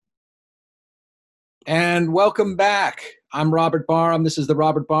And welcome back. I'm Robert Barham. This is the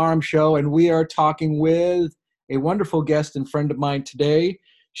Robert Barham Show, and we are talking with a wonderful guest and friend of mine today.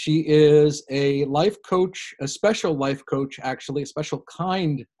 She is a life coach, a special life coach, actually, a special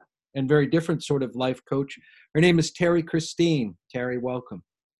kind and very different sort of life coach. Her name is Terry Christine. Terry, welcome.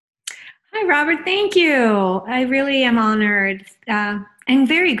 Hi, Robert. Thank you. I really am honored and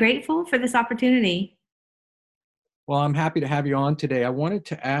very grateful for this opportunity. Well, I'm happy to have you on today. I wanted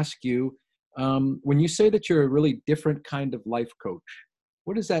to ask you, when you say that you're a really different kind of life coach,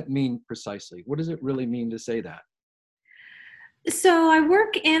 what does that mean precisely? What does it really mean to say that? So, I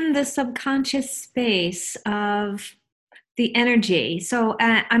work in the subconscious space of the energy.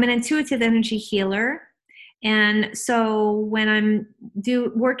 I'm an intuitive energy healer. And so, when I'm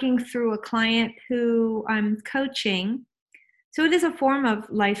working through a client who I'm coaching, so it is a form of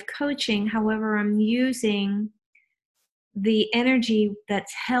life coaching. However, I'm using the energy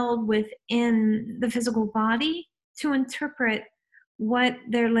that's held within the physical body to interpret what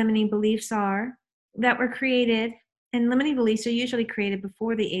their limiting beliefs are that were created. And limiting beliefs are usually created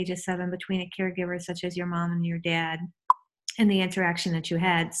before the age of 7 between a caregiver such as your mom and your dad and the interaction that you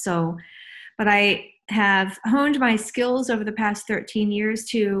had. But I have honed my skills over the past 13 years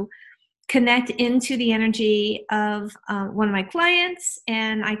to connect into the energy of one of my clients,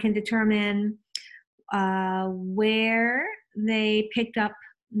 and I can determine where they picked up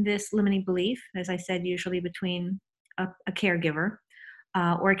this limiting belief, as I said, usually between a caregiver,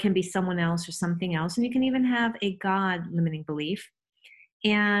 or it can be someone else or something else. And you can even have a God limiting belief.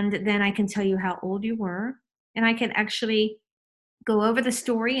 And then I can tell you how old you were. And I can actually go over the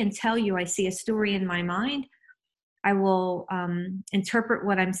story and tell you I see a story in my mind. I will interpret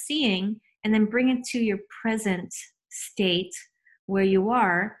what I'm seeing and then bring it to your present state where you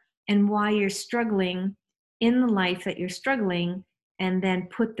are and why you're struggling in the life that you're struggling, and then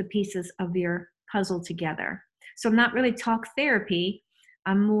put the pieces of your puzzle together. So I'm not really talk therapy,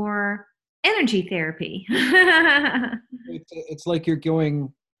 I'm more energy therapy. It's like you're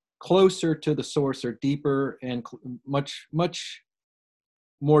going closer to the source or deeper and much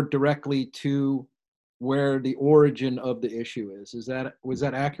more directly to where the origin of the issue is. Was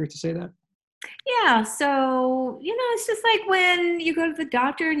that accurate to say that? Yeah, so it's just like when you go to the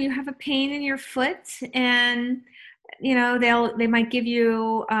doctor and you have a pain in your foot, and they might give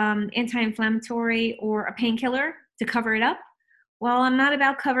you anti-inflammatory or a painkiller to cover it up. Well, I'm not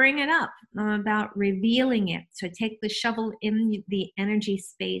about covering it up. I'm about revealing it. So take the shovel in the energy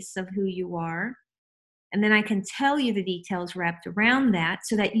space of who you are, and then I can tell you the details wrapped around that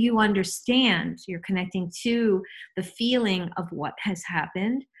so that you understand. You're connecting to the feeling of what has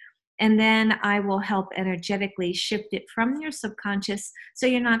happened. And then I will help energetically shift it from your subconscious so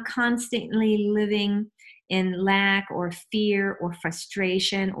you're not constantly living in lack or fear or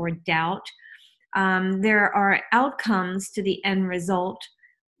frustration or doubt. There are outcomes to the end result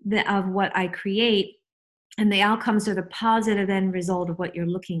of what I create, and the outcomes are the positive end result of what you're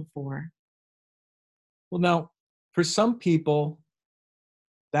looking for. Well, now, for some people,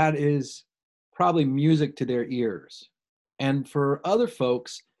 that is probably music to their ears. And for other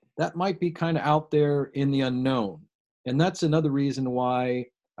folks, that might be kind of out there in the unknown. And that's another reason why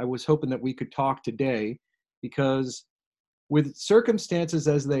I was hoping that we could talk today, because with circumstances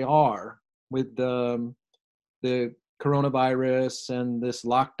as they are, with the coronavirus and this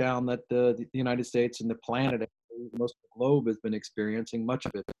lockdown that the United States and the planet, most of the globe has been experiencing, much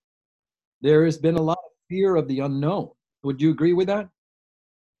of it, there has been a lot of fear of the unknown. Would you agree with that?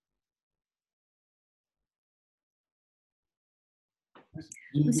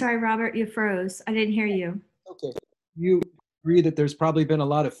 I'm sorry, Robert, you froze. I didn't hear you. Okay. You agree that there's probably been a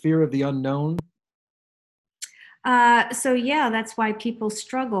lot of fear of the unknown? So yeah, that's why people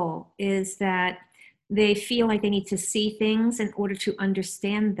struggle, is that they feel like they need to see things in order to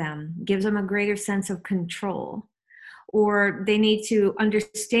understand them. Gives them a greater sense of control. Or they need to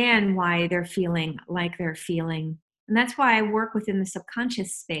understand why they're feeling like they're feeling. And that's why I work within the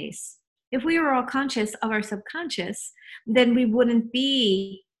subconscious space. If we were all conscious of our subconscious, then we wouldn't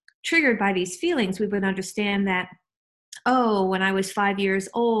be triggered by these feelings. We would understand that, oh, when I was 5 years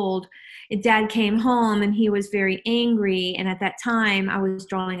old, dad came home and he was very angry. And at that time, I was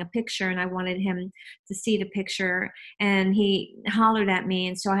drawing a picture and I wanted him to see the picture. And he hollered at me.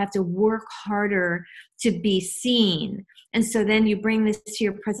 And so I have to work harder to be seen. And so then you bring this to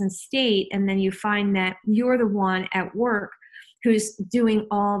your present state, and then you find that you're the one at work who's doing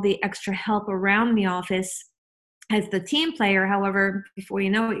all the extra help around the office as the team player. However, before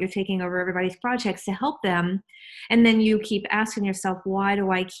you know it, you're taking over everybody's projects to help them. And then you keep asking yourself, why do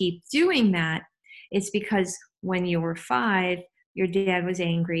I keep doing that? It's because when you were 5, your dad was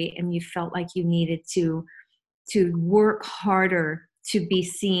angry and you felt like you needed to work harder to be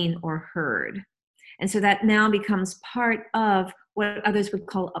seen or heard. And so that now becomes part of what others would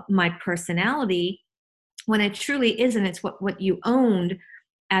call my personality, when it truly isn't. It's what you owned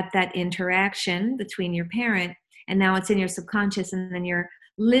at that interaction between your parent, and now it's in your subconscious, and then you're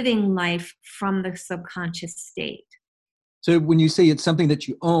living life from the subconscious state. So when you say it's something that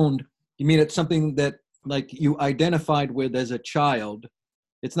you owned, you mean it's something that like you identified with as a child.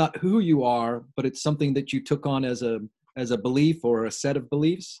 It's not who you are, but it's something that you took on as a belief or a set of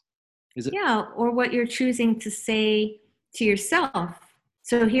beliefs. Is it? Yeah, or what you're choosing to say to yourself.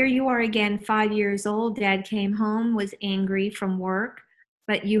 So here you are again, 5 years old. Dad came home, was angry from work,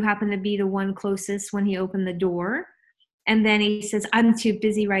 but you happen to be the one closest when he opened the door. And then he says, I'm too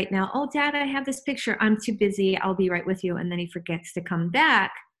busy right now. Oh, Dad, I have this picture. I'm too busy. I'll be right with you. And then he forgets to come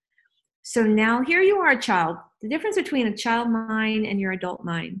back. So now here you are, a child. The difference between a child mind and your adult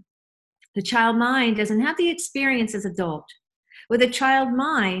mind. The child mind doesn't have the experience as adult. With a child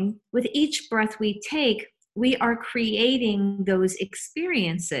mind, with each breath we take, we are creating those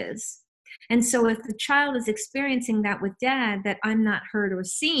experiences. And so if the child is experiencing that with dad, that I'm not heard or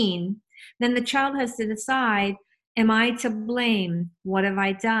seen, then the child has to decide, am I to blame? What have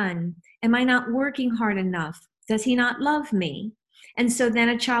I done? Am I not working hard enough? Does he not love me? And so then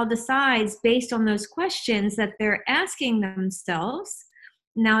a child decides based on those questions that they're asking themselves.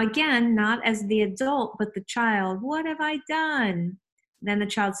 Now, again, not as the adult, but the child, what have I done? Then the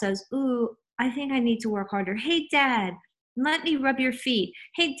child says, ooh, I think I need to work harder. Hey, Dad, let me rub your feet.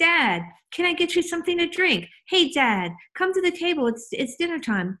 Hey, Dad, can I get you something to drink? Hey, Dad, come to the table. It's dinner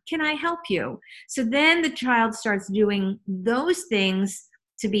time. Can I help you? So then the child starts doing those things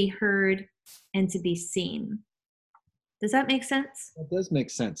to be heard and to be seen. Does that make sense? That does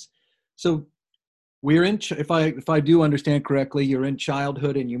make sense. So we're in, if I do understand correctly, you're in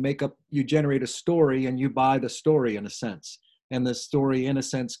childhood and you generate a story and you buy the story in a sense. And the story, in a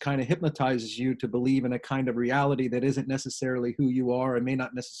sense, kind of hypnotizes you to believe in a kind of reality that isn't necessarily who you are and may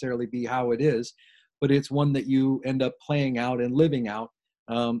not necessarily be how it is, but it's one that you end up playing out and living out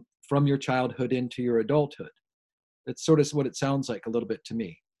from your childhood into your adulthood. That's sort of what it sounds like a little bit to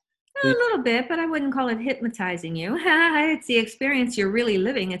me. A little bit, but I wouldn't call it hypnotizing you. It's the experience you're really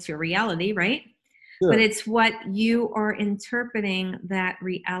living. It's your reality, right? Sure. But it's what you are interpreting that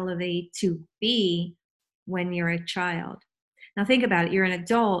reality to be when you're a child. Now think about it. You're an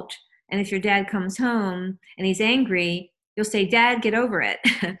adult, and if your dad comes home and he's angry, you'll say, Dad, get over it.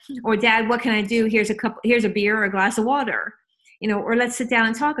 Or Dad, what can I do? Here's a beer or a glass of water. Or let's sit down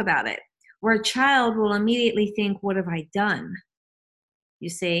and talk about it. Where a child will immediately think, what have I done? You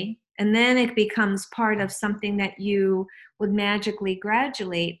see? And then it becomes part of something that you would magically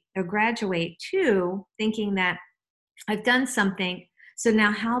graduate to, thinking that I've done something. So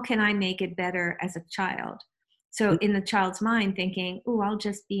now how can I make it better as a child? So in the child's mind thinking, oh, I'll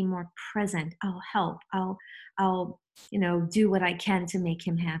just be more present. I'll help. I'll do what I can to make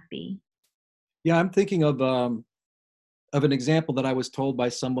him happy. Yeah, I'm thinking of an example that I was told by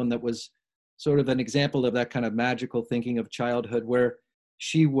someone that was sort of an example of that kind of magical thinking of childhood, where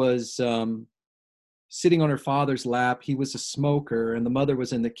she was sitting on her father's lap. He was a smoker, and the mother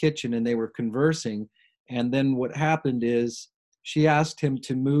was in the kitchen, and they were conversing. And then what happened is she asked him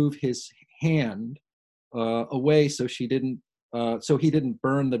to move his hand away so he didn't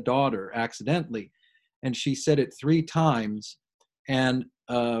burn the daughter accidentally. And she said it 3 times. And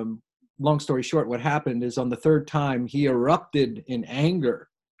long story short, what happened is on the 3rd time, he erupted in anger.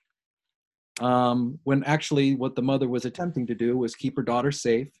 When actually what the mother was attempting to do was keep her daughter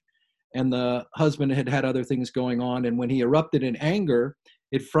safe, and the husband had other things going on. And when he erupted in anger,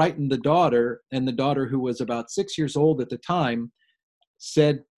 it frightened the daughter, and the daughter, who was about 6 years old at the time,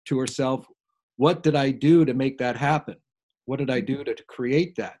 said to herself, what did I do to make that happen? What did I do to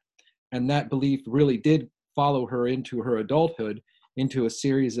create that? And that belief really did follow her into her adulthood, into a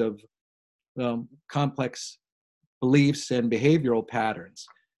series of complex beliefs and behavioral patterns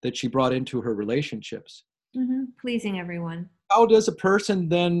that she brought into her relationships. Mm-hmm. Pleasing everyone. How does a person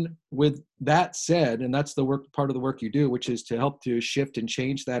then, with that said, and that's the work, part of the work you do, which is to help to shift and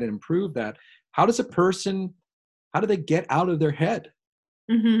change that and improve that, how do they get out of their head?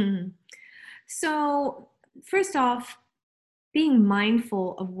 Mm-hmm. So first off, being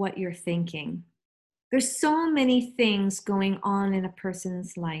mindful of what you're thinking. There's so many things going on in a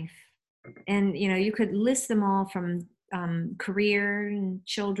person's life. And, you could list them all from career and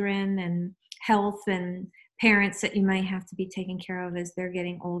children and health and parents that you might have to be taking care of as they're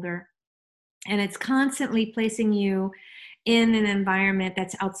getting older. And it's constantly placing you in an environment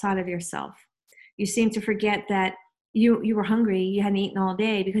that's outside of yourself. You seem to forget that you were hungry, you hadn't eaten all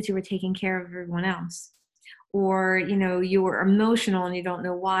day because you were taking care of everyone else. Or, you were emotional and you don't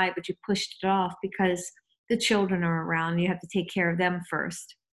know why, but you pushed it off because the children are around. You have to take care of them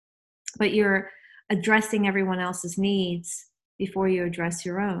first. But you're addressing everyone else's needs before you address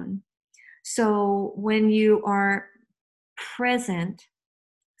your own. So when you are present,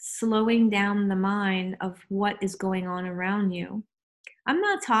 slowing down the mind of what is going on around you, I'm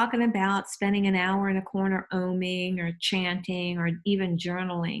not talking about spending an hour in a corner oming or chanting or even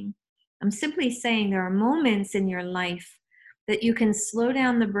journaling. I'm simply saying there are moments in your life that you can slow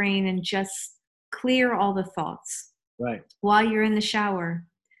down the brain and just clear all the thoughts Right. while you're in the shower,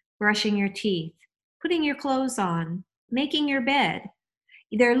 brushing your teeth, putting your clothes on, making your bed.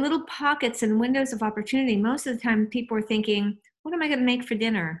 There are little pockets and windows of opportunity. Most of the time, people are thinking, what am I going to make for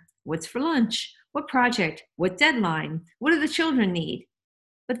dinner? What's for lunch? What project? What deadline? What do the children need?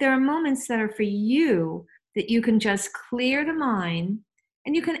 But there are moments that are for you that you can just clear the mind,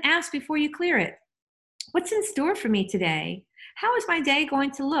 and you can ask before you clear it, what's in store for me today? How is my day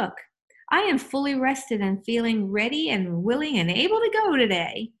going to look? I am fully rested and feeling ready and willing and able to go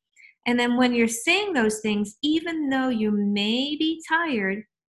today. And then when you're saying those things, even though you may be tired,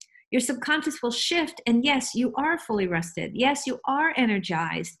 your subconscious will shift. And yes, you are fully rested. Yes, you are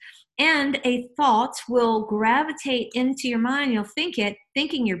energized. And a thought will gravitate into your mind. You'll think it,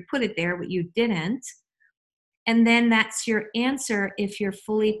 thinking you put it there, but you didn't. And then that's your answer if you're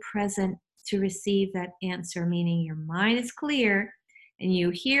fully present to receive that answer, meaning your mind is clear and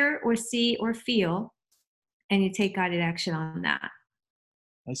you hear or see or feel, and you take guided action on that.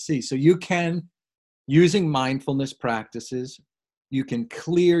 I see. So you can, using mindfulness practices, you can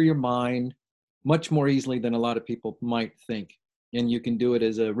clear your mind much more easily than a lot of people might think. And you can do it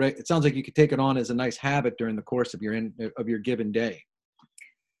as it sounds like you could take it on as a nice habit during the course of your given day.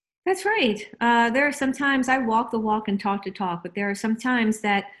 That's right. There are sometimes I walk the walk and talk the talk, but there are some times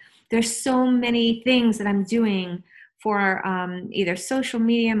that there's so many things that I'm doing for either social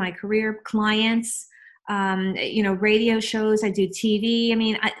media, my career, clients, radio shows. I do TV. I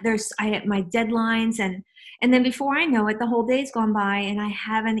mean, I have my deadlines, and then before I know it, the whole day's gone by, and I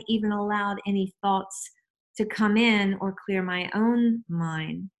haven't even allowed any thoughts to come in or clear my own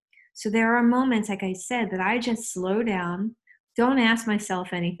mind. So there are moments, like I said, that I just slow down, don't ask myself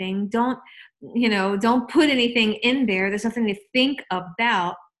anything, don't put anything in there. There's nothing to think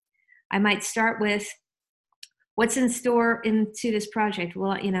about. I might start with what's in store into this project.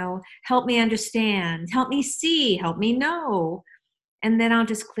 Well, help me understand, help me see, help me know. And then I'll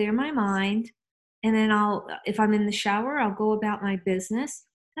just clear my mind. And then if I'm in the shower, I'll go about my business.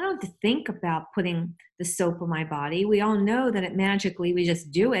 I don't have to think about putting the soap on my body. We all know that we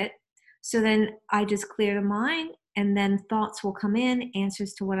just do it. So then I just clear the mind, and then thoughts will come in,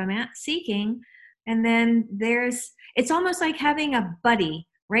 answers to what I'm seeking. And then it's almost like having a buddy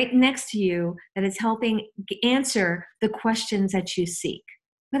right next to you that is helping answer the questions that you seek.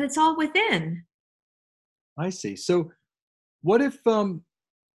 But it's all within. I see. So what if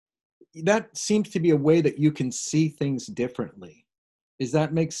that seems to be a way that you can see things differently? Does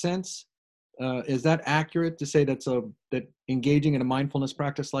that make sense? Is that accurate to say that engaging in a mindfulness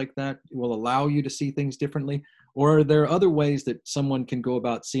practice like that will allow you to see things differently? Or are there other ways that someone can go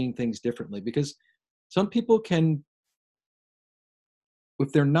about seeing things differently? Because some people can,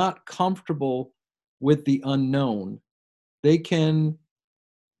 if they're not comfortable with the unknown, they can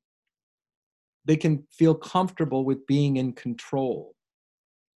feel comfortable with being in control.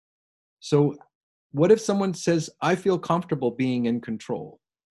 So what if someone says, I feel comfortable being in control?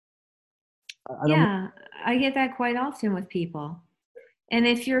 I don't know. Yeah, I get that quite often with people. And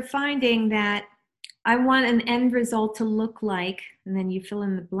if you're finding that I want an end result to look like, and then you fill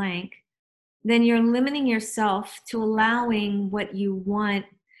in the blank, then you're limiting yourself to allowing what you want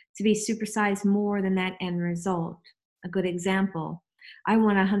to be supersized more than that end result. A good example, I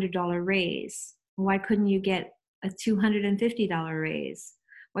want a $100 raise. Why couldn't you get a $250 raise?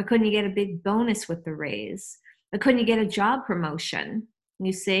 Why couldn't you get a big bonus with the raise? Why couldn't you get a job promotion?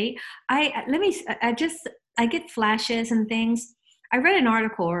 You see, I get flashes and things. I read an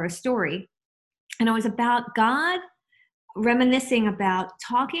article or a story, and it was about God reminiscing about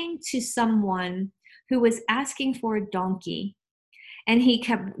talking to someone who was asking for a donkey. And he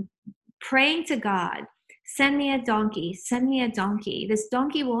kept praying to God, send me a donkey, send me a donkey. This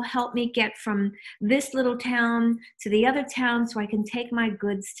donkey will help me get from this little town to the other town so I can take my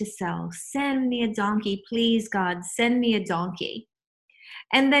goods to sell. Send me a donkey, please, God, send me a donkey.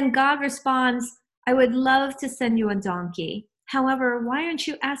 And then God responds, I would love to send you a donkey. However, why aren't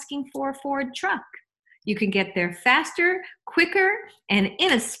you asking for a Ford truck? You can get there faster, quicker, and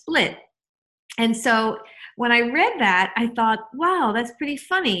in a split. And so when I read that, I thought, wow, that's pretty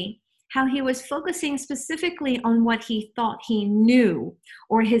funny how he was focusing specifically on what he thought he knew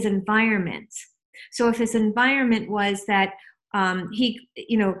or his environment. So if his environment was that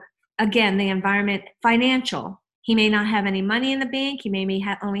again, the environment, financial, he may not have any money in the bank. He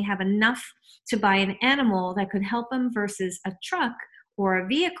only have enough to buy an animal that could help him versus a truck or a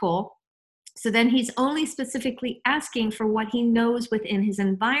vehicle. So then he's only specifically asking for what he knows within his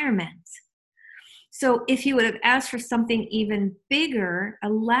environment. So if you would have asked for something even bigger,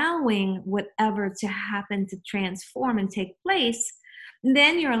 allowing whatever to happen to transform and take place,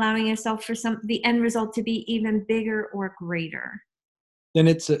 then you're allowing yourself for the end result to be even bigger or greater. Then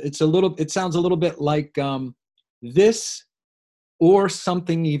it sounds a little bit like this or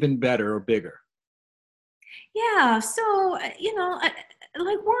something even better or bigger. Yeah. So,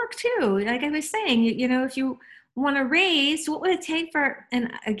 like work too. Like I was saying, if you want to raise, what would it take for,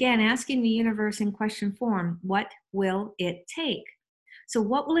 and again, asking the universe in question form, what will it take? So,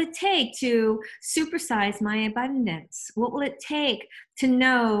 what will it take to supersize my abundance? What will it take to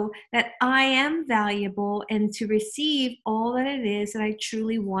know that I am valuable and to receive all that it is that I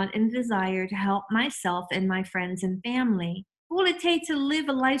truly want and desire to help myself and my friends and family? What will it take to live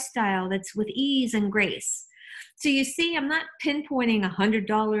a lifestyle that's with ease and grace? So, you see, I'm not pinpointing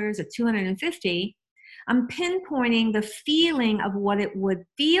 $100 or 250. I'm pinpointing the feeling of what it would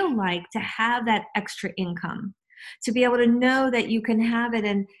feel like to have that extra income, to be able to know that you can have it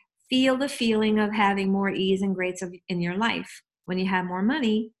and feel the feeling of having more ease and grace in your life. When you have more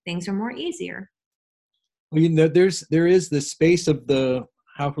money, things are more easier. Well, there is the space of the,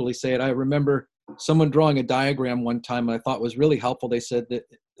 how can we say it? I remember someone drawing a diagram one time I thought was really helpful. They said that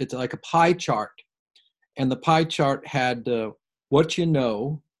it's like a pie chart, and the pie chart had what you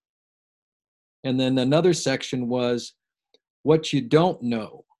know, and then another section was what you don't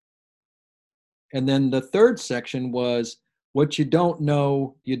know. And then the third section was what you don't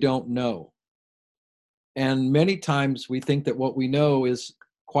know, you don't know. And many times we think that what we know is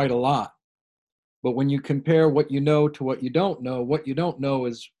quite a lot. But when you compare what you know to what you don't know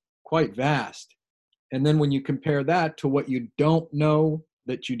is quite vast. And then when you compare that to what you don't know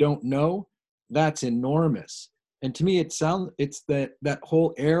that you don't know, that's enormous. And to me, it's that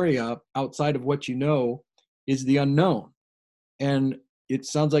whole area outside of what you know is the unknown. And it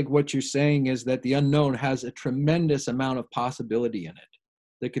sounds like what you're saying is that the unknown has a tremendous amount of possibility in it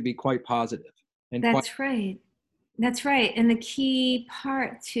that could be quite positive and quite. That's right. That's right. And the key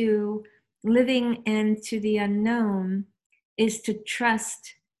part to living into the unknown is to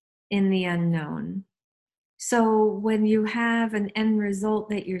trust in the unknown. So when you have an end result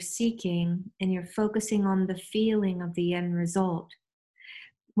that you're seeking and you're focusing on the feeling of the end result,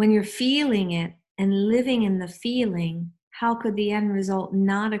 when you're feeling it and living in the feeling, how could the end result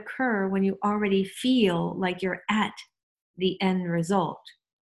not occur when you already feel like you're at the end result?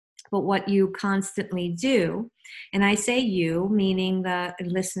 But what you constantly do, and I say you, meaning the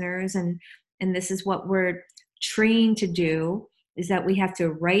listeners, and this is what we're trained to do, is that we have to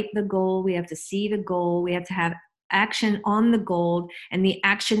write the goal, we have to see the goal, we have to have action on the goal, and the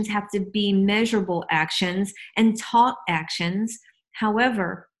actions have to be measurable actions and taught actions.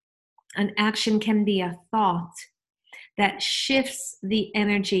 However, an action can be a thought that shifts the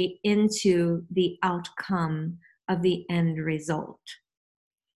energy into the outcome of the end result.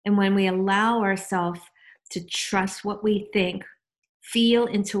 And when we allow ourselves to trust what we think, feel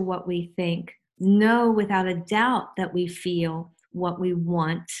into what we think, know without a doubt that we feel what we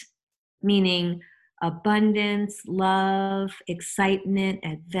want, meaning abundance, love, excitement,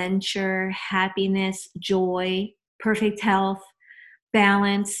 adventure, happiness, joy, perfect health,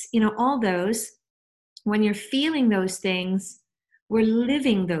 balance, all those. When you're feeling those things, we're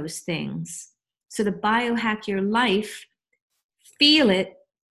living those things. So to biohack your life, feel it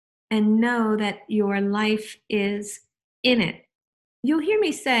and know that your life is in it. You'll hear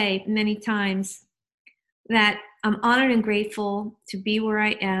me say many times that I'm honored and grateful to be where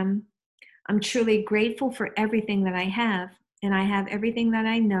I am. I'm truly grateful for everything that I have, and I have everything that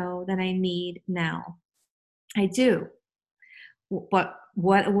I know that I need now. I do. But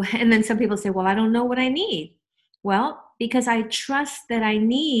what, and then some people say, well, I don't know what I need. Well, because I trust that I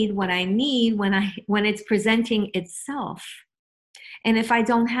need what I need when it's presenting itself. And if I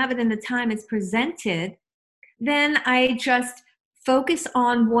don't have it in the time it's presented, then I just focus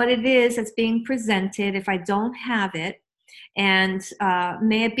on what it is that's being presented if I don't have it. And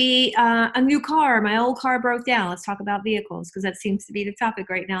may it be a new car, my old car broke down. Let's talk about vehicles because that seems to be the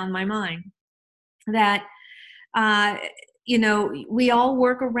topic right now in my mind. That, we all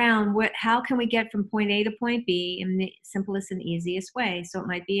work around how can we get from point A to point B in the simplest and easiest way. So it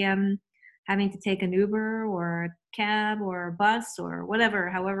might be having to take an Uber or a cab or a bus or whatever,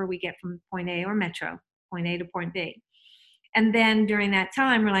 however we get from point A, or metro, point A to point B. And then during that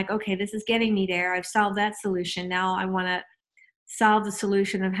time, we're like, okay, this is getting me there. I've solved that solution. Now I want to solve the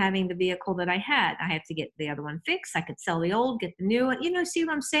solution of having the vehicle that I had. I had to get the other one fixed. I could sell the old, get the new one. See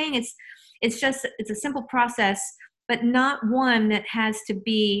what I'm saying? It's a simple process, but not one that has to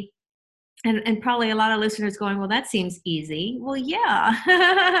be, and probably a lot of listeners going, well, that seems easy. Well,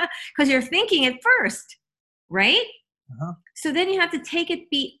 yeah, because you're thinking it first, right? Uh-huh. So then you have to take it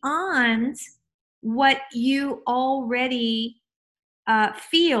beyond what you already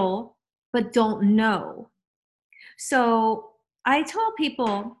feel but don't know. So I tell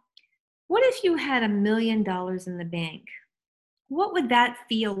people, what if you had $1 million in the bank? What would that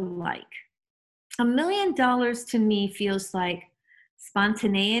feel like? $1 million to me feels like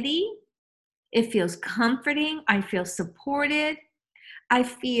spontaneity. It feels comforting. I feel supported. I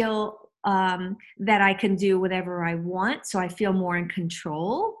feel that I can do whatever I want. So I feel more in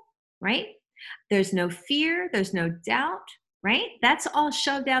control, right? There's no fear. There's no doubt, right? That's all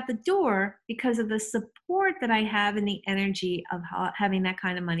shoved out the door because of the support that I have and the energy of having that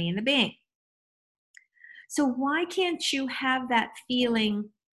kind of money in the bank. So why can't you have that feeling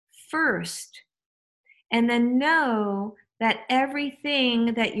first and then know that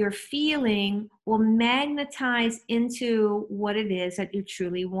everything that you're feeling will magnetize into what it is that you're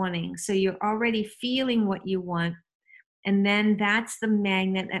truly wanting? So you're already feeling what you want, and then that's the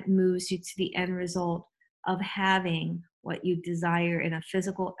magnet that moves you to the end result of having what you desire in a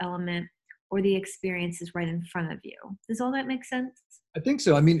physical element, or the experience is right in front of you. Does all that make sense? I think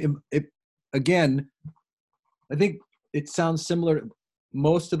so. I mean, again, I think it sounds similar.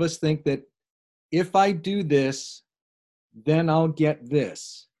 Most of us think that if I do this, then I'll get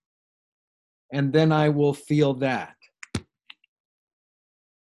this, and then I will feel that.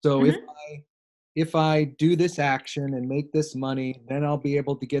 So if I do this action and make this money, then I'll be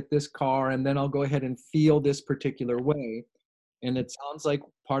able to get this car, and then I'll go ahead and feel this particular way. And it sounds like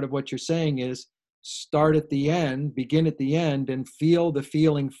part of what you're saying is start at the end, begin at the end, and feel the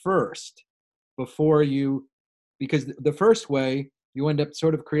feeling first before you, because the first way you end up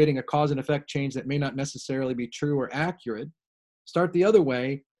sort of creating a cause and effect change that may not necessarily be true or accurate. Start the other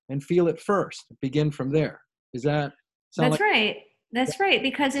way and feel it first. Begin from there. Does that sound That's right. That's right.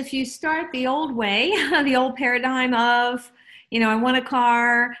 Because if you start the old way, the old paradigm of, I want a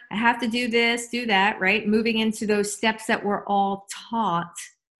car, I have to do this, do that, right? Moving into those steps that we're all taught,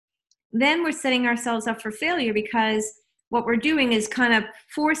 then we're setting ourselves up for failure, because what we're doing is kind of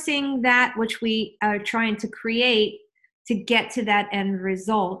forcing that which we are trying to create to get to that end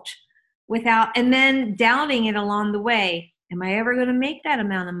result and then doubting it along the way. Am I ever going to make that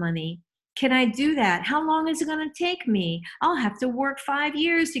amount of money? Can I do that? How long is it going to take me? I'll have to work 5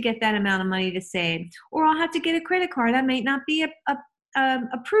 years to get that amount of money to save, or I'll have to get a credit card that may not be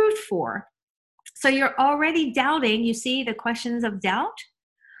approved for. So you're already doubting. You see the questions of doubt?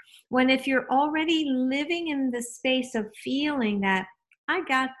 When if you're already living in the space of feeling that I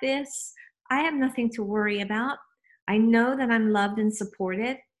got this, I have nothing to worry about. I know that I'm loved and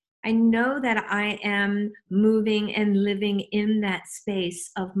supported. I know that I am moving and living in that space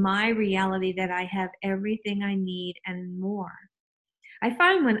of my reality, that I have everything I need and more. I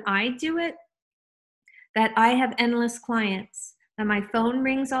find when I do it, that I have endless clients, that my phone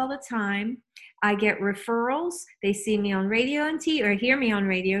rings all the time. I get referrals. They see me on radio and TV, or hear me on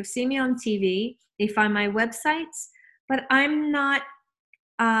radio, see me on TV. They find my websites, but I'm not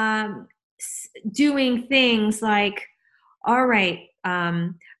doing things like, all right,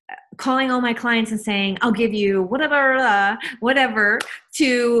 calling all my clients and saying, I'll give you whatever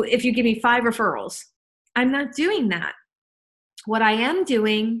to, if you give me 5 referrals. I'm not doing that. What I am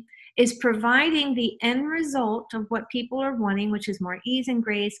doing is providing the end result of what people are wanting, which is more ease and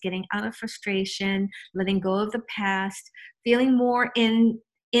grace, getting out of frustration, letting go of the past, feeling more in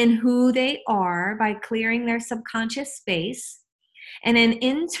who they are by clearing their subconscious space. And then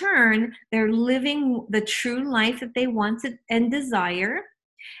in turn, they're living the true life that they want and desire.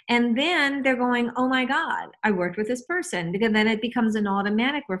 And then they're going, oh my God, I worked with this person, because then it becomes an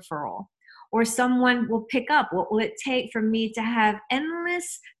automatic referral. Or someone will pick up, what will it take for me to have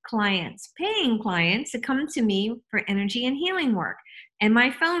endless clients, paying clients, to come to me for energy and healing work? And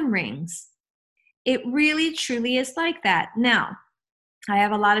my phone rings. It really, truly is like that. Now, I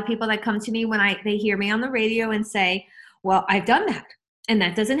have a lot of people that come to me when they hear me on the radio and say, well, I've done that, and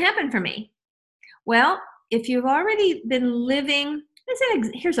that doesn't happen for me. Well, if you've already been living,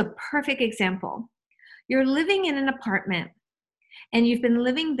 here's a perfect example. You're living in an apartment, and you've been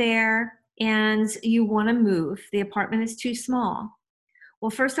living there, and you want to move. The apartment is too small. Well,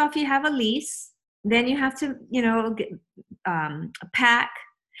 first off, you have a lease. Then you have to, pack,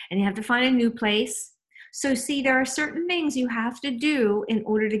 and you have to find a new place. So see, there are certain things you have to do in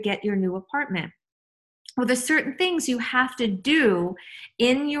order to get your new apartment. Well, there's certain things you have to do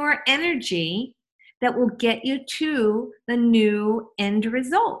in your energy that will get you to the new end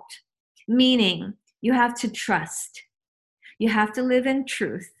result. Meaning, you have to trust. You have to live in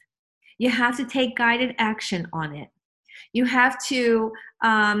truth. You have to take guided action on it. You have to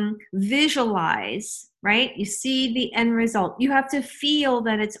visualize, right? You see the end result. You have to feel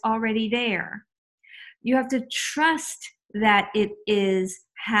that it's already there. You have to trust that it is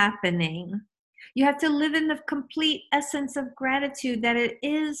happening. You have to live in the complete essence of gratitude that it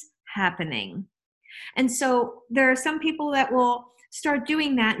is happening. And so there are some people that will start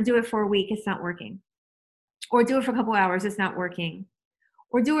doing that and do it for a week, it's not working. Or do it for a couple hours, it's not working.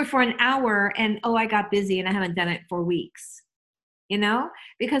 Or do it for an hour and, oh, I got busy and I haven't done it for weeks,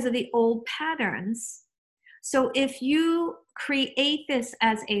 because of the old patterns. So if you create this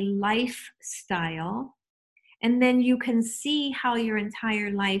as a lifestyle, and then you can see how your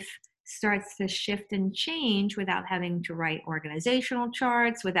entire life starts to shift and change without having to write organizational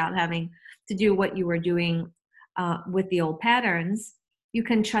charts, without having to do what you were doing with the old patterns, you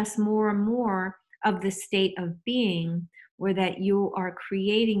can trust more and more of the state of being, where that you are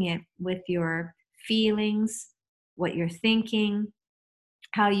creating it with your feelings, what you're thinking,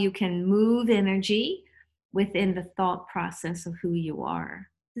 how you can move energy within the thought process of who you are.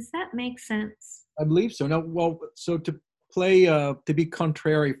 Does that make sense? I believe so. Now, well, so to play, to be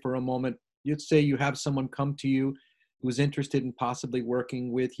contrary for a moment, you'd say you have someone come to you who's interested in possibly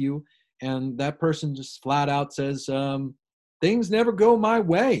working with you, and that person just flat out says, things never go my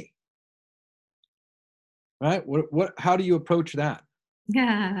way. Right? How do you approach that?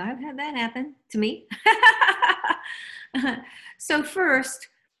 Yeah, I've had that happen to me. So first,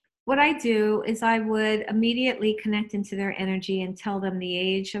 what I do is I would immediately connect into their energy and tell them the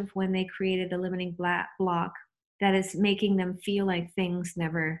age of when they created the limiting block that is making them feel like things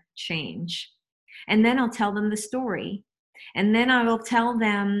never change. And then I'll tell them the story. And then I will tell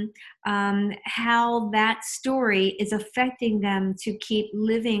them how that story is affecting them to keep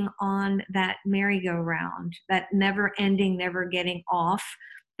living on that merry-go-round, that never ending, never getting off,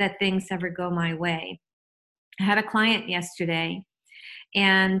 that things never go my way. I had a client yesterday,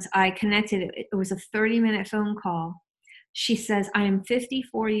 and I connected. It was a 30-minute phone call. She says, I am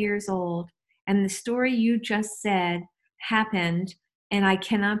 54 years old, and the story you just said happened, and I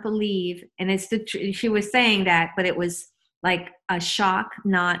cannot believe, and it's she was saying that, but it was like a shock,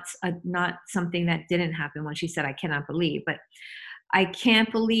 not something that didn't happen when she said, I cannot believe, but I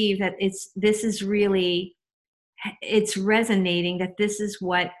can't believe that this is really, it's resonating, that this is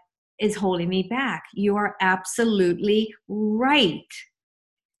what is holding me back. You are absolutely right.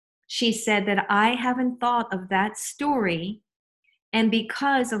 She said that I haven't thought of that story, and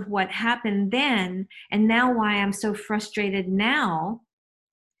because of what happened then, and now why I'm so frustrated now,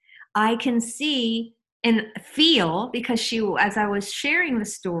 I can see and feel, because as I was sharing the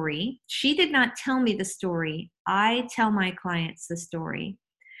story, she did not tell me the story. I tell my clients the story.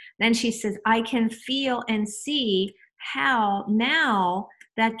 Then she says, I can feel and see how now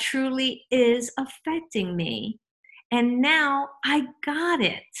that truly is affecting me. And now I got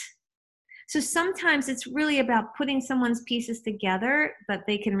it. So sometimes it's really about putting someone's pieces together, but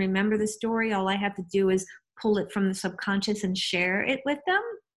they can remember the story. All I have to do is pull it from the subconscious and share it with them.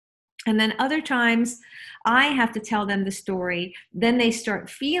 And then other times I have to tell them the story. Then they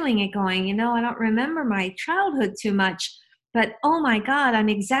start feeling it, going, I don't remember my childhood too much, but oh my God, I'm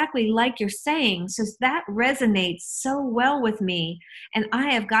exactly like you're saying. So that resonates so well with me, and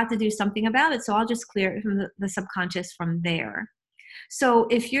I have got to do something about it. So I'll just clear it from the subconscious from there. So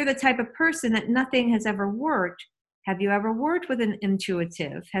if you're the type of person that nothing has ever worked, have you ever worked with an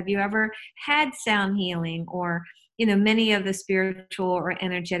intuitive? Have you ever had sound healing, or many of the spiritual or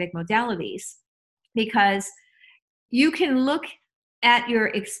energetic modalities? Because you can look at your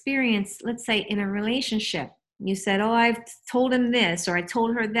experience, let's say in a relationship. You said, oh, I've told him this, or I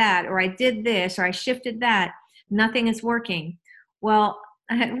told her that, or I did this, or I shifted that. Nothing is working. Well,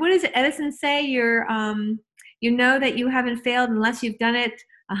 what does Edison say? You know that you haven't failed unless you've done it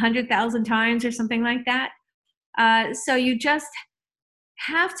 100,000 times, or something like that. So you just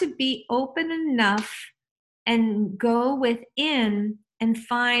have to be open enough and go within and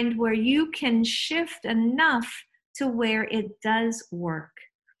find where you can shift enough to where it does work.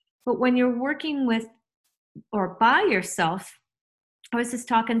 But when you're working with or by yourself, I was just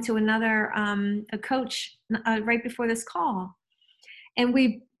talking to another a coach right before this call, and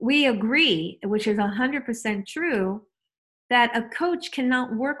we agree, which is 100% true, that a coach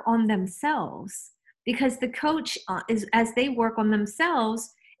cannot work on themselves, because the coach is, as they work on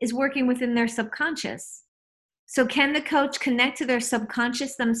themselves, is working within their subconscious. So can the coach connect to their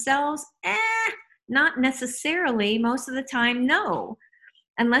subconscious themselves? Not necessarily. Most of the time, no.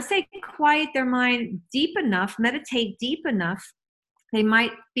 Unless they quiet their mind deep enough, meditate deep enough, they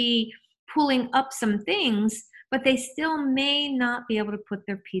might be pulling up some things, but they still may not be able to put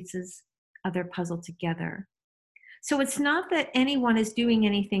their pieces of their puzzle together. So it's not that anyone is doing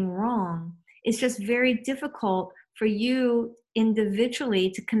anything wrong. It's just very difficult for you individually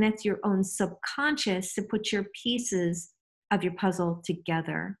to connect your own subconscious to put your pieces of your puzzle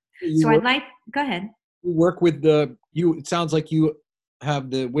together. You So work, go ahead. you work with it sounds like you have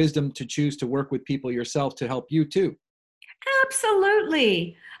the wisdom to choose to work with people yourself to help you too.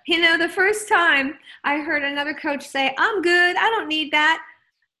 Absolutely. The first time I heard another coach say, I'm good, I don't need that,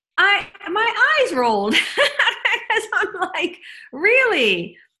 my eyes rolled because I'm like,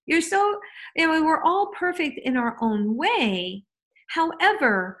 really? You're so, we're all perfect in our own way.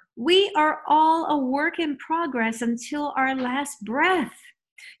 However, we are all a work in progress until our last breath.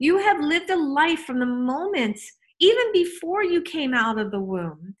 You have lived a life from the moment, even before you came out of the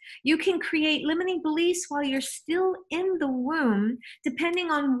womb. You can create limiting beliefs while you're still in the womb,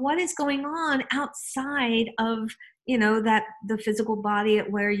 depending on what is going on outside of that the physical body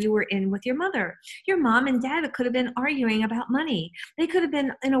where you were in with your mother. Your mom and dad could have been arguing about money. They could have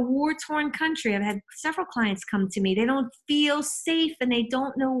been in a war-torn country. I've had several clients come to me. They don't feel safe and they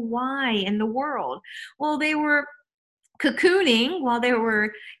don't know why in the world. Well, they were cocooning while they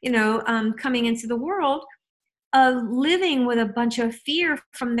were, coming into the world, living with a bunch of fear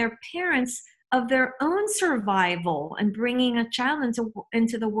from their parents of their own survival and bringing a child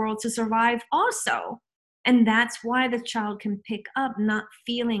into the world to survive also. And that's why the child can pick up not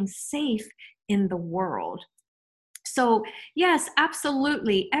feeling safe in the world. So yes,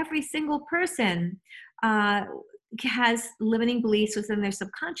 absolutely. Every single person has limiting beliefs within their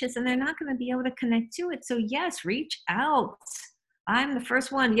subconscious, and they're not going to be able to connect to it. So yes, reach out. I'm the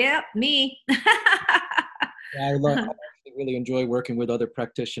first one. Yep, me. I actually really enjoy working with other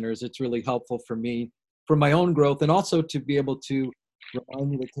practitioners. It's really helpful for me, for my own growth, and also to be able to remind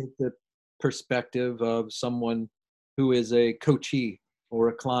me to take the perspective of someone who is a coachee or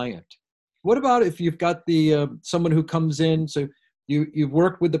a client. What about if you've got the someone who comes in, so you've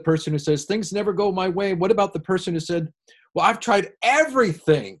worked with the person who says things never go my way. What about the person who said, well, I've tried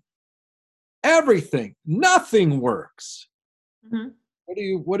everything, nothing works. Mm-hmm.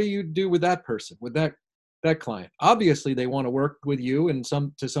 What do you do with that person, with that client? Obviously they want to work with you, and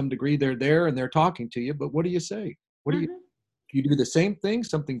to some degree they're there and they're talking to you, but what do you say? What do Mm-hmm. you do the same thing,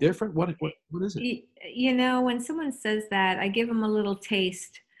 something different? What is it? When someone says that, I give them a little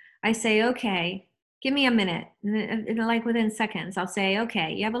taste. I say, okay, give me a minute. And like within seconds, I'll say,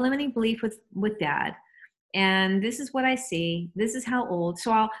 okay, you have a limiting belief with dad. And this is what I see. This is how old.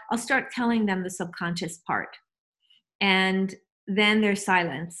 So I'll start telling them the subconscious part. And then there's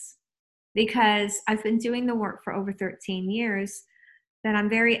silence, because I've been doing the work for over 13 years, that I'm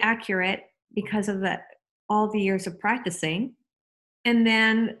very accurate because of all the years of practicing. And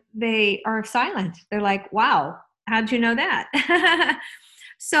then they are silent. They're like, wow, how'd you know that?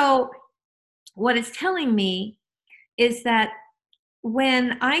 So what it's telling me is that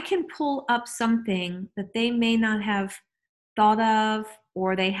when I can pull up something that they may not have thought of,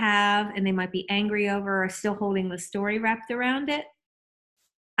 or they have, and they might be angry over, or still holding the story wrapped around it,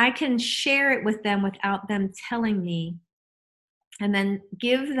 I can share it with them without them telling me, and then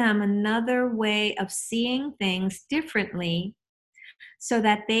give them another way of seeing things differently so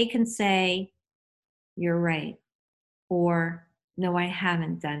that they can say, you're right, or no, I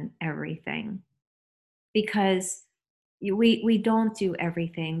haven't done everything. Because we don't do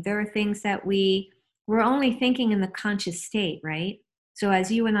everything. There are things that we're only thinking in the conscious state, right? So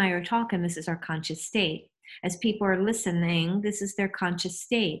as you and I are talking, this is our conscious state. As people are listening, this is their conscious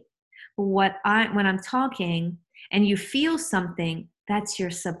state. But when I'm talking and you feel something, that's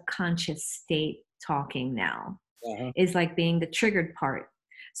your subconscious state talking now. Uh-huh. Is like being the triggered part.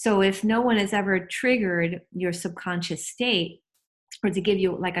 So if no one has ever triggered your subconscious state, or to give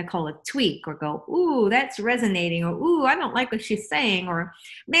you, like I call a tweak, or go, ooh, that's resonating, or ooh, I don't like what she's saying, or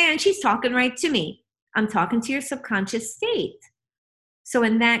man, she's talking right to me. I'm talking to your subconscious state. So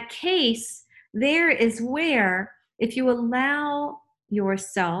in that case, there is where, if you allow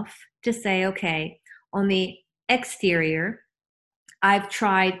yourself to say, okay, on the exterior, I've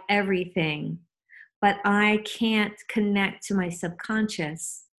tried everything, but I can't connect to my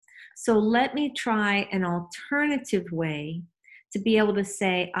subconscious. So let me try an alternative way to be able to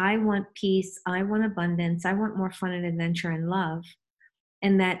say, I want peace, I want abundance, I want more fun and adventure and love.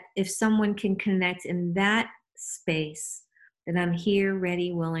 And that if someone can connect in that space, then I'm here,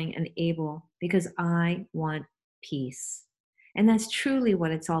 ready, willing, and able because I want peace. And that's truly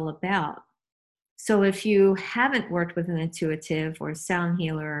what it's all about. So if you haven't worked with an intuitive or sound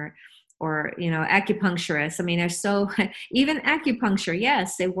healer or acupuncturist, I mean, they're so even acupuncture,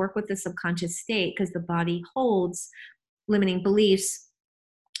 yes, they work with the subconscious state because the body holds limiting beliefs.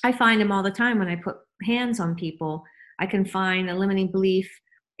 I find them all the time when I put hands on people. I can find a limiting belief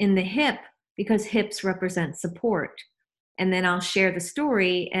in the hip because hips represent support. And then I'll share the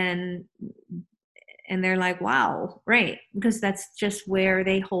story and they're like, wow, right. Because that's just where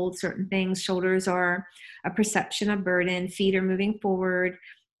they hold certain things. Shoulders are a perception of burden. Feet are moving forward.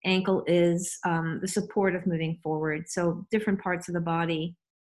 Ankle is the support of moving forward. So different parts of the body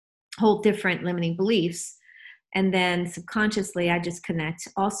hold different limiting beliefs. And then subconsciously, I just connect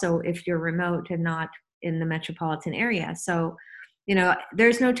also if you're remote and not in the metropolitan area. So,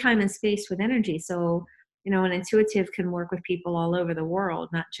 there's no time and space with energy. So, an intuitive can work with people all over the world,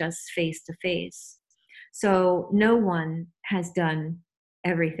 not just face to face. So no one has done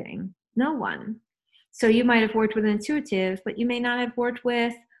everything. No one. So you might have worked with an intuitive, but you may not have worked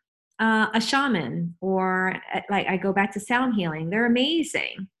with a shaman or like I go back to sound healing. They're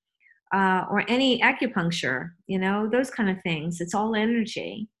amazing. Or any acupuncture, those kind of things. It's all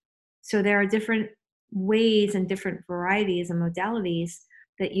energy. So there are different ways and different varieties and modalities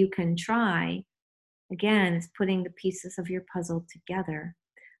that you can try. Again, it's putting the pieces of your puzzle together.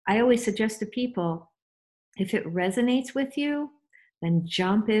 I always suggest to people, if it resonates with you, then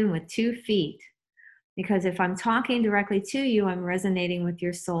jump in with 2 feet. Because if I'm talking directly to you, I'm resonating with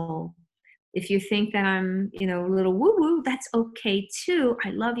your soul. If you think that I'm, a little woo-woo, that's okay too.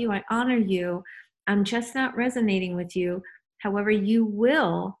 I love you. I honor you. I'm just not resonating with you. However, you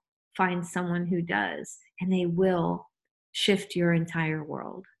will find someone who does, and they will shift your entire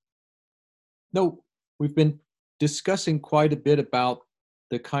world. No, we've been discussing quite a bit about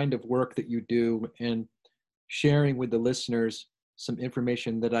the kind of work that you do and sharing with the listeners some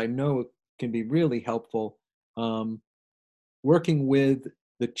information that I know can be really helpful. Working with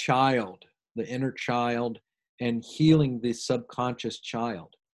the child, the inner child, and healing the subconscious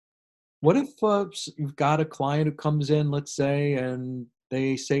child. What if you've got a client who comes in, let's say, and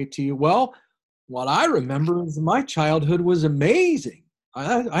they say to you, well, what I remember is my childhood was amazing.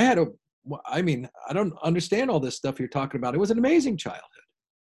 I had I don't understand all this stuff you're talking about. It was an amazing childhood.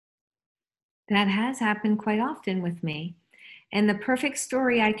 That has happened quite often with me. And the perfect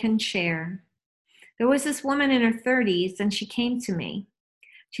story I can share. There was this woman in her 30s, and she came to me.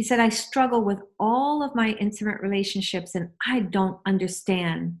 She said, I struggle with all of my intimate relationships, and I don't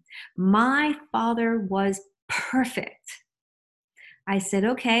understand. My father was perfect. I said,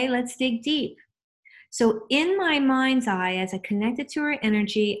 okay, let's dig deep. So in my mind's eye, as I connected to her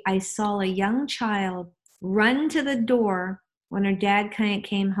energy, I saw a young child run to the door when her dad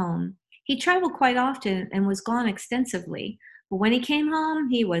came home. He traveled quite often and was gone extensively. But when he came home,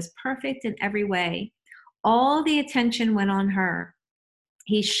 he was perfect in every way. All the attention went on her.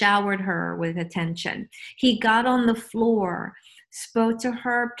 He showered her with attention. He got on the floor, spoke to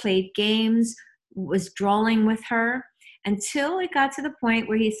her, played games, was drawing with her until it got to the point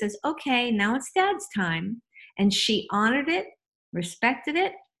where he says, okay, now it's dad's time. And she honored it, respected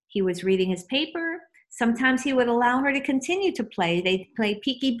it. He was reading his paper. Sometimes he would allow her to continue to play. They'd play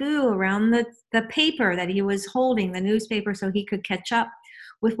peekaboo around the paper that he was holding, the newspaper, so he could catch up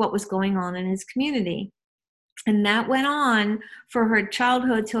with what was going on in his community. And that went on for her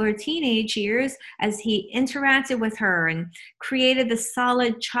childhood till her teenage years as he interacted with her and created the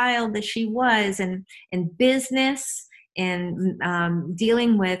solid child that she was, and in business and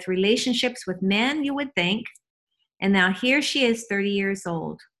dealing with relationships with men, you would think. And now here she is, 30 years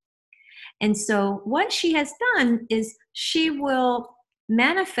old. And so what she has done is she will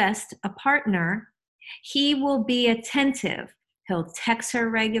manifest a partner. He will be attentive. He'll text her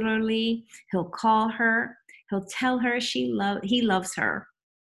regularly. He'll call her. He'll tell her he loves her.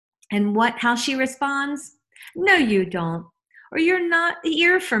 And how she responds? No, you don't. Or you're not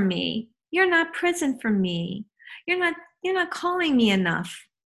here for me. You're not present for me. You're not calling me enough.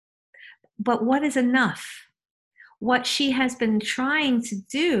 But what is enough? What she has been trying to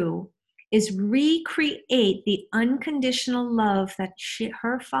do is recreate the unconditional love that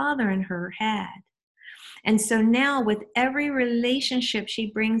her father and her had. And so now with every relationship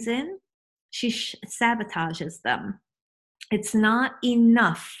she brings in, she sabotages them. It's not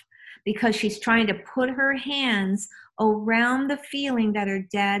enough because she's trying to put her hands around the feeling that her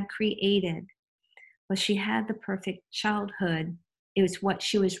dad created. but she had the perfect childhood. It was what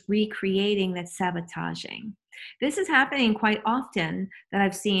she was recreating that's sabotaging. This is happening quite often that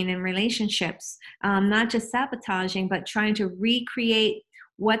I've seen in relationships, not just sabotaging, but trying to recreate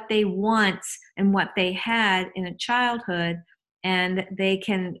what they want and what they had in a childhood, and they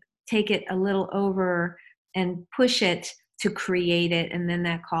can take it a little over and push it to create it, and then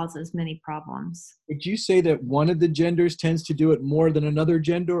that causes many problems. Would you say that one of the genders tends to do it more than another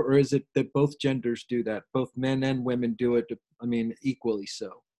gender, or is it that both genders do that? Both men and women do it, I mean, equally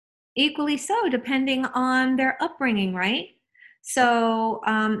so? Equally so, depending on their upbringing, right? So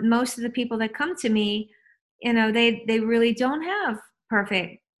most of the people that come to me, they really don't have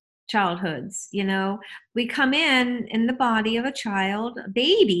perfect childhoods. We come in the body of a child,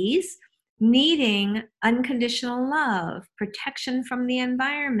 babies, needing unconditional love, protection from the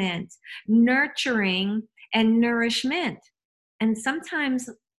environment, nurturing, and nourishment. And sometimes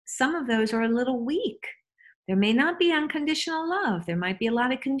some of those are a little weak. There may not be unconditional love. There might be a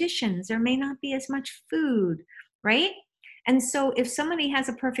lot of conditions. There may not be as much food, right? And so if somebody has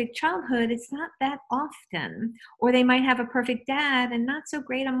a perfect childhood, it's not that often. Or they might have a perfect dad and not so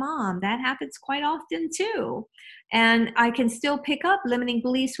great a mom. That happens quite often too. And I can still pick up limiting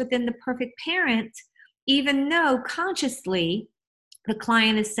beliefs within the perfect parent, even though consciously the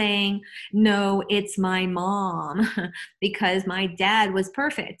client is saying, no, it's my mom because my dad was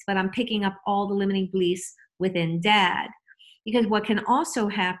perfect, but I'm picking up all the limiting beliefs within dad. Because what can also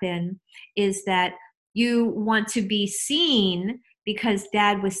happen is that you want to be seen because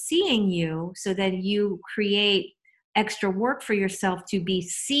dad was seeing you, so that you create extra work for yourself to be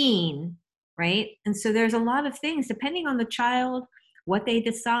seen, right? And so there's a lot of things depending on the child, what they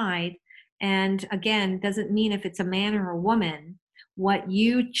decide. And again, doesn't mean if it's a man or a woman, what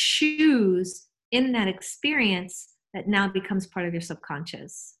you choose in that experience that now becomes part of your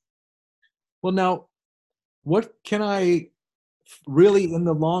subconscious. Well, now, what can I really, in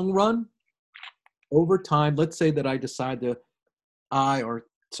the long run, over time, let's say that I decide to, I or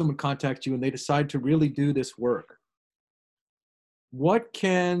someone contacts you and they decide to really do this work. What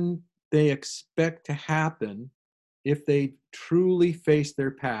can they expect to happen if they truly face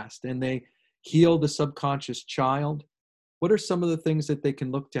their past and they heal the subconscious child? What are some of the things that they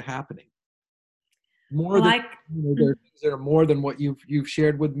can look to happening? More than, Like, there are things that are more than what you've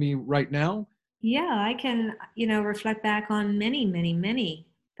shared with me right now. yeah, I can, reflect back on many, many, many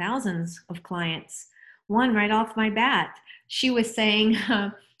thousands of clients. One right off my bat, she was saying,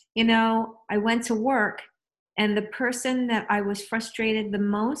 I went to work and the person that I was frustrated the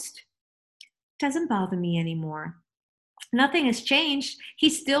most doesn't bother me anymore. Nothing has changed. He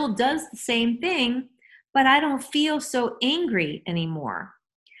still does the same thing, but I don't feel so angry anymore.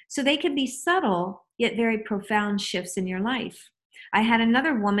 So they can be subtle, yet very profound shifts in your life. I had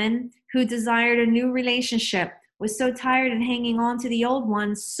another woman who desired a new relationship, was so tired and hanging on to the old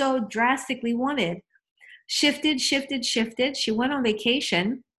one, so drastically wanted. Shifted, shifted, shifted. She went on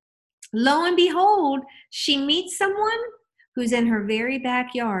vacation. Lo and behold, she meets someone who's in her very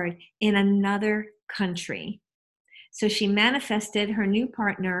backyard in another country. So she manifested her new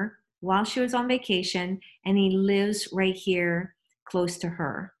partner while she was on vacation, and he lives right here close to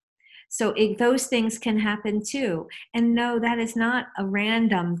her. So those things can happen too. And no, that is not a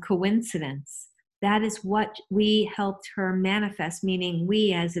random coincidence. That is what we helped her manifest, meaning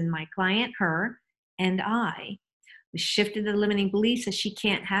we, as in my client, her, and I. We shifted the limiting beliefs that she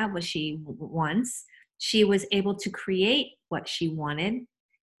can't have what she wants. She was able to create what she wanted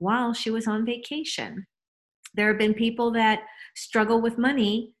while she was on vacation. There have been people that struggle with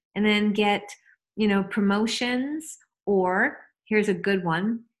money and then get, promotions, or here's a good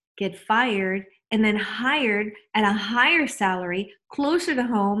one, get fired and then hired at a higher salary, closer to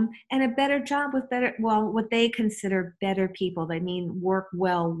home, and a better job with what they consider better people. They mean work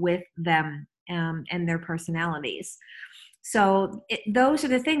well with them and their personalities. So those are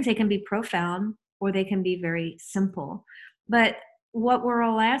the things. They can be profound or they can be very simple. But what we're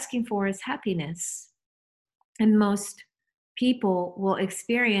all asking for is happiness. And most people will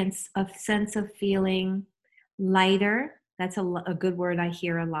experience a sense of feeling lighter. That's a good word I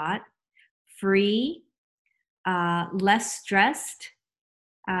hear a lot. Free, less stressed,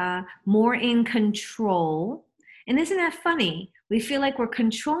 more in control. And isn't that funny? We feel like we're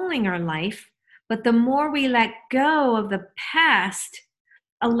controlling our life, but the more we let go of the past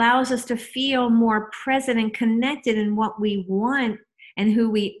allows us to feel more present and connected in what we want and who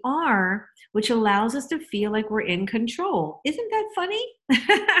we are, which allows us to feel like we're in control. Isn't that funny?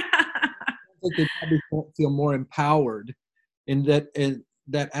 I think they probably feel more empowered in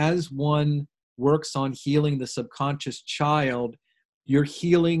that as one works on healing the subconscious child, you're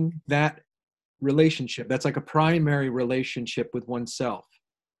healing that relationship. That's like a primary relationship with oneself.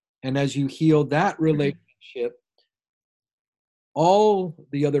 And as you heal that relationship, all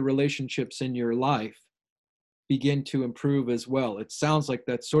the other relationships in your life begin to improve as well. It sounds like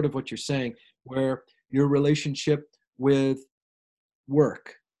that's sort of what you're saying, where your relationship with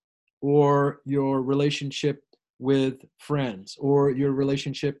work, or your relationship with friends, or your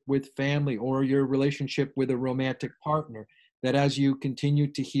relationship with family, or your relationship with a romantic partner, that as you continue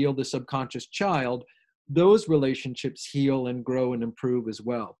to heal the subconscious child, those relationships heal and grow and improve as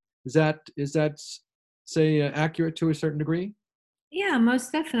well. Is that say accurate to a certain degree? Yeah,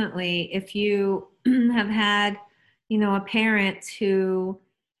 most definitely. If you have had, a parent who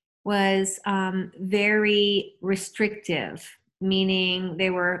was very restrictive, meaning they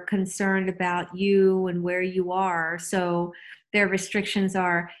were concerned about you and where you are. So their restrictions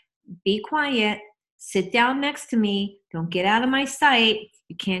are: be quiet, sit down next to me, don't get out of my sight.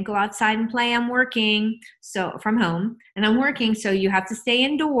 You can't go outside and play. I'm working so from home and I'm working, so you have to stay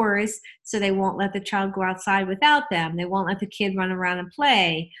indoors. So they won't let the child go outside without them. They won't let the kid run around and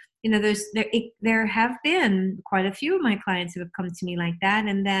play. There have been quite a few of my clients who have come to me like that,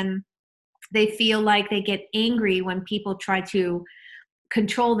 and then they feel like they get angry when people try to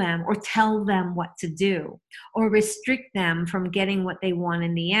control them or tell them what to do or restrict them from getting what they want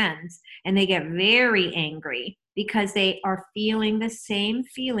in the end. And they get very angry because they are feeling the same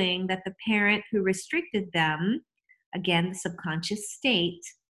feeling that the parent who restricted them, again, the subconscious state,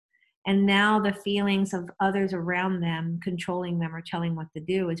 and now the feelings of others around them controlling them or telling what to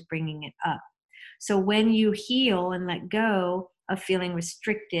do is bringing it up. So when you heal and let go of feeling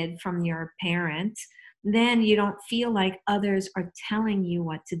restricted from your parent, then you don't feel like others are telling you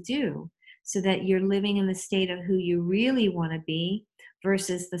what to do, so that you're living in the state of who you really want to be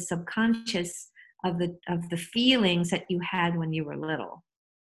versus the subconscious of the feelings that you had when you were little.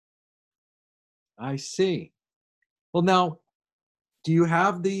 I see. Well, now, do you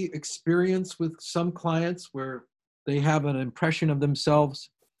have the experience with some clients where they have an impression of themselves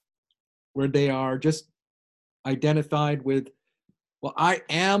where they are just identified with, well, I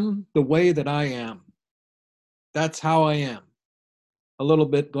am the way that I am. That's how I am. A little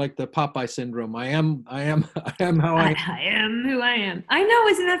bit like the Popeye syndrome. I am how I am. I am who I am. I know,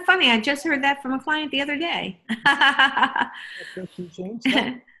 isn't that funny? I just heard that from a client the other day. Question change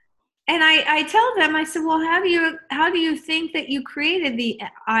that? And I tell them, I said, well, how do you think that you created the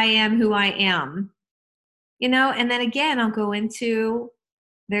I am who I am? And then again, I'll go into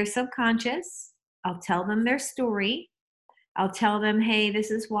their subconscious. I'll tell them their story. I'll tell them, hey, this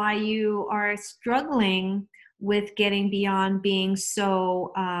is why you are struggling with getting beyond being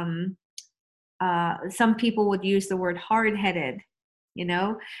so, some people would use the word hard-headed.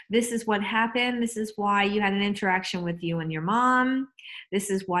 This is what happened. This is why you had an interaction with you and your mom.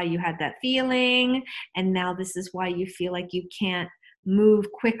 This is why you had that feeling. And now this is why you feel like you can't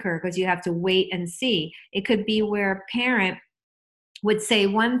move quicker because you have to wait and see. It could be where a parent would say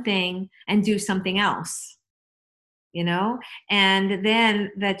one thing and do something else, and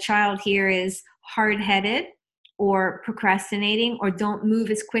then the child here is hard-headed or procrastinating or don't move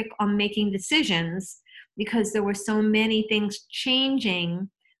as quick on making decisions because there were so many things changing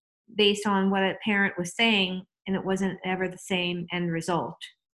based on what a parent was saying, and it wasn't ever the same end result.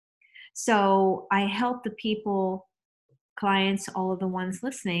 So I help the people, clients, all of the ones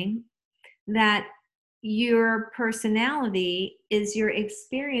listening, that your personality is your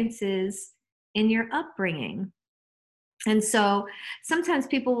experiences in your upbringing. And so sometimes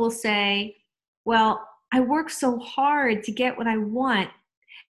people will say, well, I work so hard to get what I want.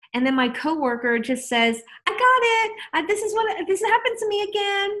 And then my coworker just says, I got it. This happened to me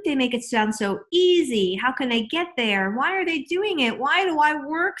again. They make it sound so easy. How can they get there? Why are they doing it? Why do I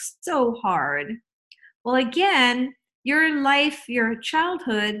work so hard? Well, again, your life, your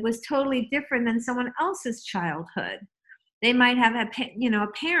childhood was totally different than someone else's childhood. They might have a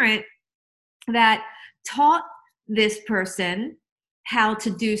parent that taught this person how to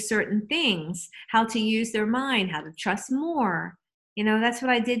do certain things, how to use their mind, how to trust more. That's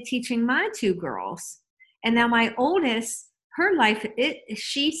what I did teaching my two girls. And now my oldest, her life,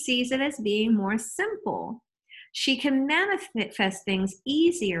 she sees it as being more simple. She can manifest things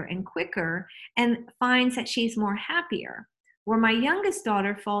easier and quicker and finds that she's more happier. Where my youngest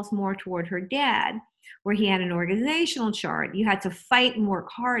daughter falls more toward her dad, where he had an organizational chart. You had to fight and work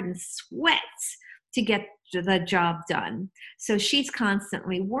hard and sweat to get the job done. So she's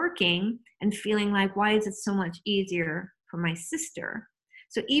constantly working and feeling like, why is it so much easier for my sister?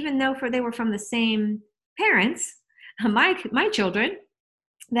 So even though they were from the same parents, my children,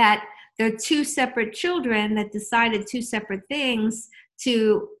 that they're two separate children that decided two separate things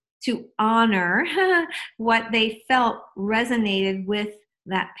to to honor what they felt resonated with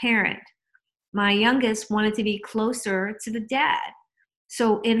that parent. My youngest wanted to be closer to the dad.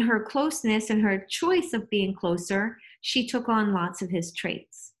 So, in her closeness and her choice of being closer, she took on lots of his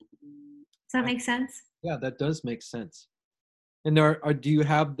traits. Does that make sense? Yeah, that does make sense. And do you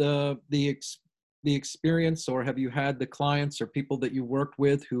have the experience, or have you had the clients or people that you worked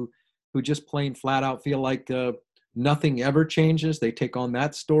with who just plain flat out feel like nothing ever changes? They take on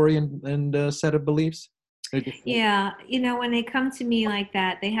that story and set of beliefs. Yeah, when they come to me like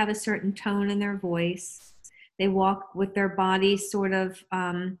that, they have a certain tone in their voice. They walk with their bodies sort of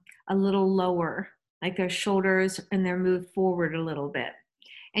a little lower, like their shoulders, and they're moved forward a little bit.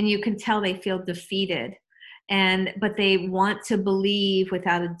 And you can tell they feel defeated. But they want to believe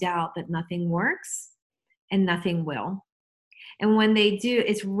without a doubt that nothing works and nothing will. And when they do,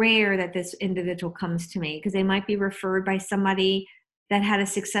 it's rare that this individual comes to me because they might be referred by somebody that had a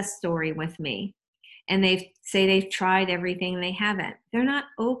success story with me. And they say they've tried everything and they haven't. They're not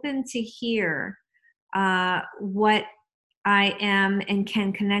open to hear what I am and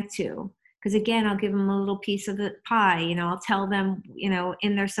can connect to. Because again, I'll give them a little piece of the pie. I'll tell them,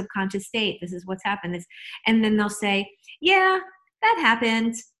 in their subconscious state, this is what's happened. And then they'll say, yeah, that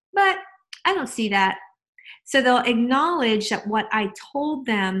happened, but I don't see that. So they'll acknowledge that what I told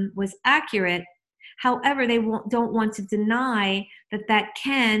them was accurate. However, they don't want to deny that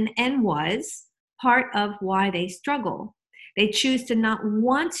can and was part of why they struggle. They choose to not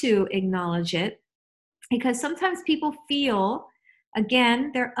want to acknowledge it because sometimes people feel,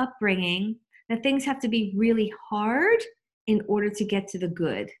 again, their upbringing, that things have to be really hard in order to get to the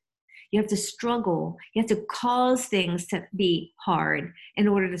good. You have to struggle. You have to cause things to be hard in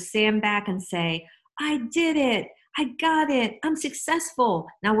order to stand back and say, I did it. I got it. I'm successful.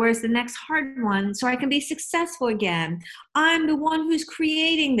 Now, where's the next hard one so I can be successful again? I'm the one who's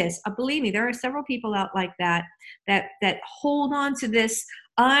creating this. Believe me, there are several people out like that hold on to this.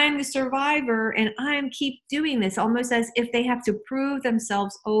 I'm the survivor and keep doing this almost as if they have to prove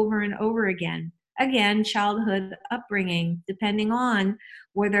themselves over and over again. Again, childhood upbringing, depending on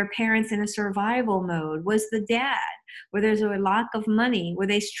were their parents in a survival mode? Was the dad? Were there's a lack of money? Were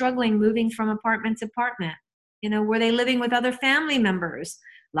they struggling moving from apartment to apartment? Were they living with other family members?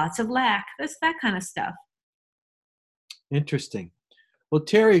 Lots of lack. That's that kind of stuff. Interesting. Well,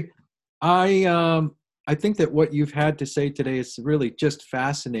 Terry, I think that what you've had to say today is really just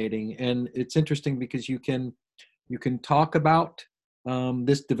fascinating, and it's interesting because you can talk about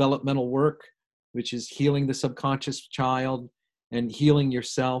this developmental work, which is healing the subconscious child and healing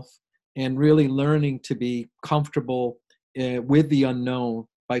yourself, and really learning to be comfortable with the unknown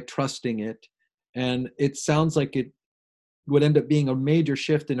by trusting it. And it sounds like it would end up being a major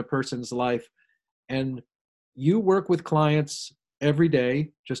shift in a person's life. And you work with clients every day,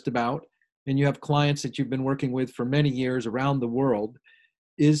 just about, and you have clients that you've been working with for many years around the world.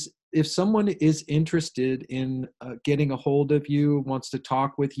 If someone is interested in getting a hold of you, wants to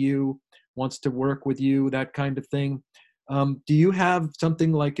talk with you, wants to work with you, that kind of thing, do you have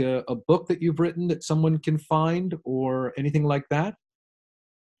something like a book that you've written that someone can find or anything like that?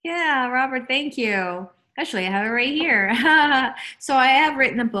 Yeah, Robert, thank you. Actually, I have it right here. So I have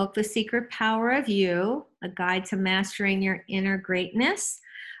written a book, The Secret Power of You, a guide to mastering your inner greatness.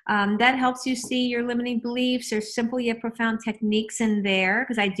 That helps you see your limiting beliefs. There's simple yet profound techniques in there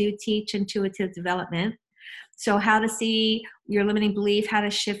because I do teach intuitive development. So how to see your limiting belief, how to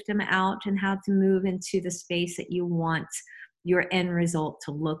shift them out, and how to move into the space that you want your end result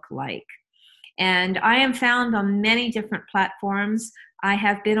to look like. And I am found on many different platforms. I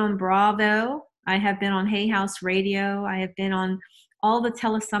have been on Bravo. I have been on Hay House Radio. I have been on all the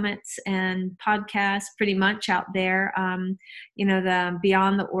telesummits and podcasts pretty much out there. The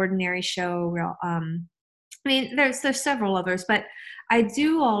Beyond the Ordinary show. There's several others, but I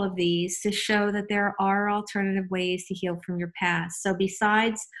do all of these to show that there are alternative ways to heal from your past. So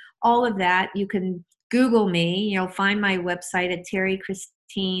besides all of that, you can Google me. Find my website at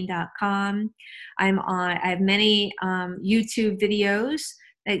terrychristine.com. I have many YouTube videos,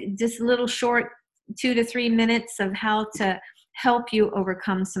 just little short 2 to 3 minutes of how to help you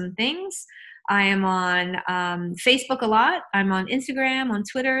overcome some things. I am on Facebook a lot. I'm on Instagram, on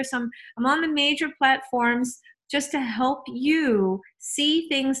Twitter. So I'm on the major platforms just to help you see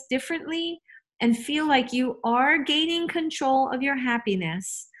things differently and feel like you are gaining control of your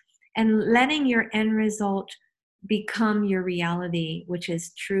happiness and letting your end result become your reality, which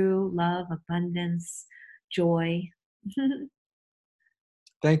is true love, abundance, joy.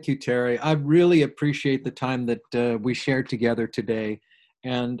 Thank you, Terry. I really appreciate the time that we shared together today.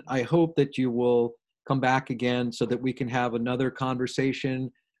 And I hope that you will come back again so that we can have another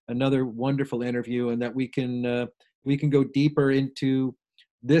conversation, another wonderful interview, and that we can go deeper into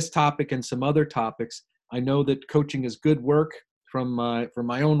this topic and some other topics. I know that coaching is good work from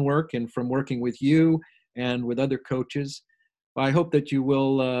my own work and from working with you and with other coaches. I hope that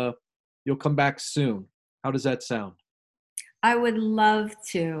you'll come back soon. How does that sound? I would love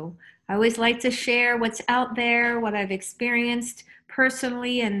to. I always like to share what's out there, what I've experienced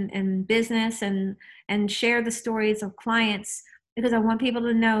personally and business, and share the stories of clients, because I want people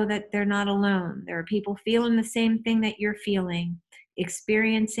to know that they're not alone. There are people feeling the same thing that you're feeling,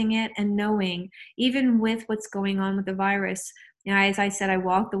 experiencing it and knowing, even with what's going on with the virus. You know, as I said, I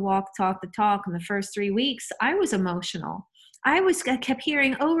walked the walk, talk the talk. In the first 3 weeks, I was emotional. I kept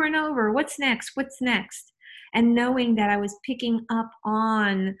hearing over and over, what's next? What's next? And knowing that I was picking up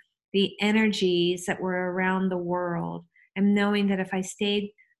on the energies that were around the world, and knowing that if I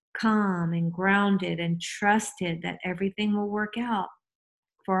stayed calm and grounded and trusted that everything will work out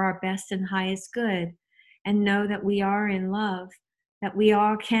for our best and highest good, and know that we are in love, that we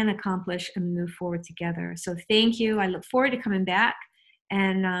all can accomplish and move forward together. So thank you. I look forward to coming back.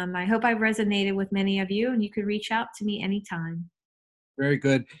 And I hope I resonated with many of you, and you could reach out to me anytime. Very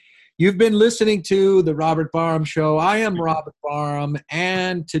good. You've been listening to The Robert Barham Show. I am Robert Barham,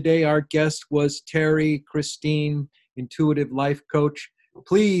 and today our guest was Terry Christine, Intuitive Life Coach.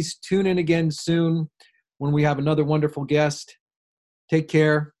 Please tune in again soon when we have another wonderful guest. Take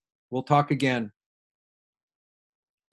care. We'll talk again.